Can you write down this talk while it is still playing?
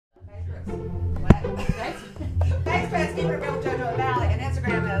What? Facebook's Keep It Real with JoJo and Valley, and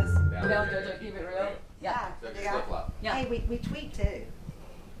Instagram is Bell JoJo Keep It Real. Yeah. So Just flip-flop. Yeah. Hey, we tweet too.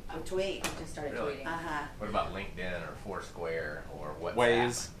 We tweet. We just started Really? tweeting. What about LinkedIn or Foursquare or WhatsApp?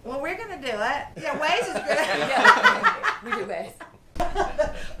 Waze. Well, we're gonna do it. Yeah, Waze is good. Yeah. We do ways.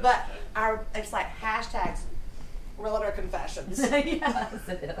 But it's like hashtags, realtor confessions. Yes,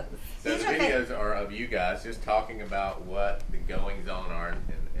 it is. So the These are videos are of you guys just talking about what the goings on are and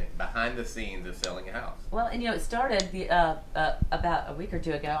behind the scenes of selling a house. Well, and it started about a week or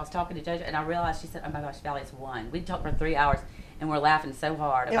two ago. I was talking to JoJo, and I realized, she said, "Oh my gosh, Valley, it's 1." We talked for 3 hours, and we're laughing so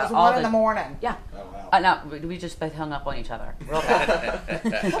hard It about was all 1 the in the morning. Yeah. Oh, wow. No, we just both hung up on each other. Real fast.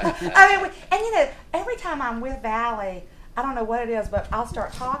 I mean, and every time I'm with Valley, I don't know what it is, but I'll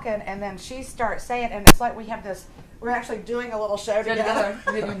start talking, and then she starts saying, and it's like we're actually doing a little show together.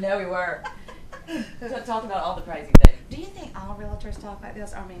 We didn't even know we were. Talking about all the crazy things. Do you think all realtors talk like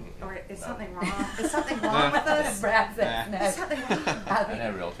this? I mean, or is something wrong? Is something wrong with us? Brad said, no. Is something wrong? I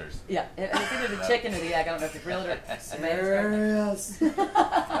know realtors. Yeah, it's either the chicken or the egg. I don't know if it's realtor. Serious.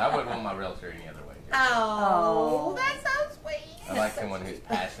 I wouldn't want my realtor any other way. Oh, that's so sweet. I like someone who's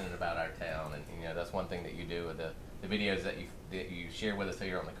passionate about our town, and that's one thing that you do with the videos that you share with us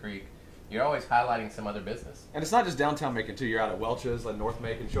here on the creek. You're always highlighting some other business, And it's not just downtown Macon too. You're out at Welch's and North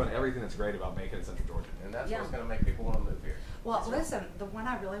Macon, showing everything that's great about Macon and Central Georgia. and that's Yeah. what's going to make people want to move here. Well, listen, the one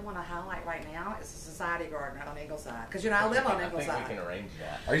I really want to highlight right now is the Society Garden on Ingleside, because I live on I think Ingleside. we can arrange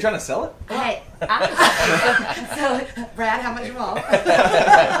that. Are you trying to sell it? Hey, so Brad, how much you want?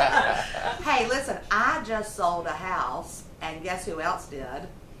 Hey, listen, I just sold a house, and guess who else did?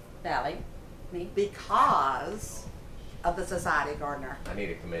 Valley, me. Because of the Society Gardener. I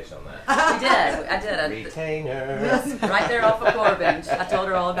need a commission on that. We did. I did. Retainer. Right there off of Corbin. I told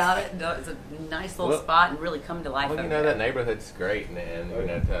her all about it. It's a nice little Well- spot and really come to life. Well, over that there. neighborhood's great, and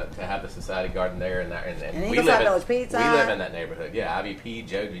to have the Society Garden there and we Ingleside live Village Pizza. We live in that neighborhood. Yeah, IVP, We're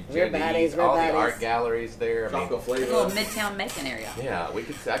Joe buddies, D's, we're all the buddies. art galleries there. I mean, Tropical It's flavor. a little Midtown Macon area. yeah,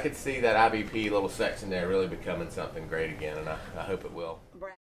 I could see that IVP little section there really becoming something great again, and I hope it will.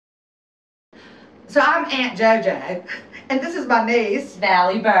 So I'm Aunt JoJo, and this is my niece,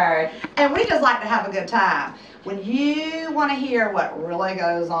 Valley Bird. and we just like to have a good time. When you want to hear what really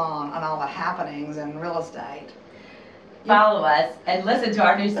goes on all the happenings in real estate, Follow us and listen to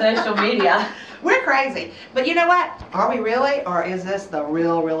our new social media. we're crazy. But you know what? Are we really, or is this the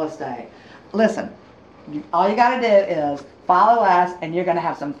real estate? Listen, all you got to do is follow us, and you're going to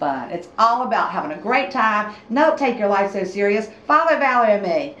have some fun. It's all about having a great time. Don't take your life so serious. Follow Valerie and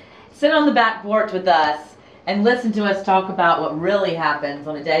me. Sit on the back porch with us and listen to us talk about what really happens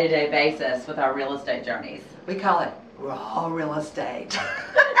on a day-to-day basis with our real estate journeys. We call it raw real estate.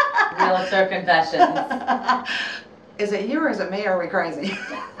 Realtor Confessions. Is it you or is it me, or are we crazy?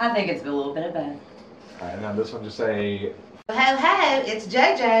 I think it's a little bit of both. All right, now this one just say, Ho ho, it's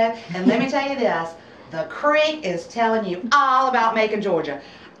JoJo, and let me tell you this, the creek is telling you all about Macon, Georgia.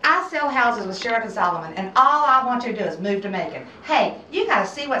 I sell houses with Sheridan Solomon, and all I want you to do is move to Macon. Hey, you gotta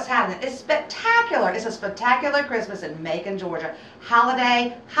see what's happening. It's spectacular. It's a spectacular Christmas in Macon, Georgia.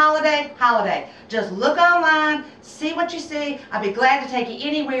 Holiday, holiday, holiday. Just look online, see what you see. I'd be glad to take you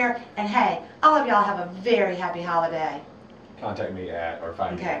anywhere, and hey, all of y'all have a very happy holiday. contact me at, or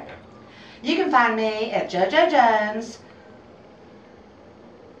find me Okay. at. You can find me at JoJo Jones.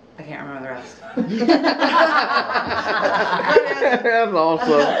 I can't remember the rest. That's awesome.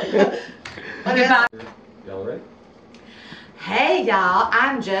 What is it? Y'all ready? Hey y'all,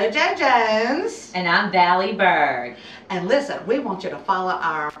 I'm JoJo Jones. And I'm Valley Bird. And listen, we want you to follow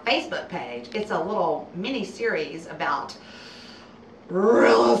our Facebook page. It's a little mini series about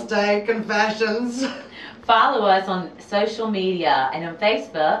real estate confessions. Follow us on social media and on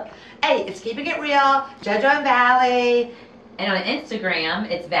Facebook. Hey, it's Keeping It Real, JoJo and Valley. And on Instagram,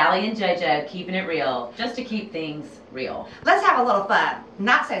 it's Valley and JoJo keeping it real, just to keep things real. Let's have a little fun.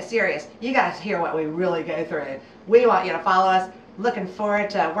 Not so serious. You guys hear what we really go through. We want you to follow us. Looking forward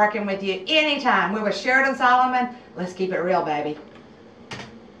to working with you anytime. We're with Sheridan Solomon. Let's keep it real, baby.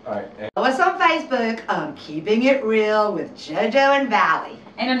 All right. Follow us on Facebook on Keeping It Real with JoJo and Valley.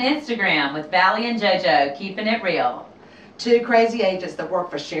 And on Instagram with Valley and JoJo keeping it real. Two crazy agents that work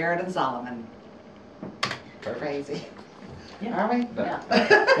for Sheridan Solomon. Crazy. Yeah. Are we? Yeah.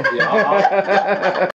 Yeah,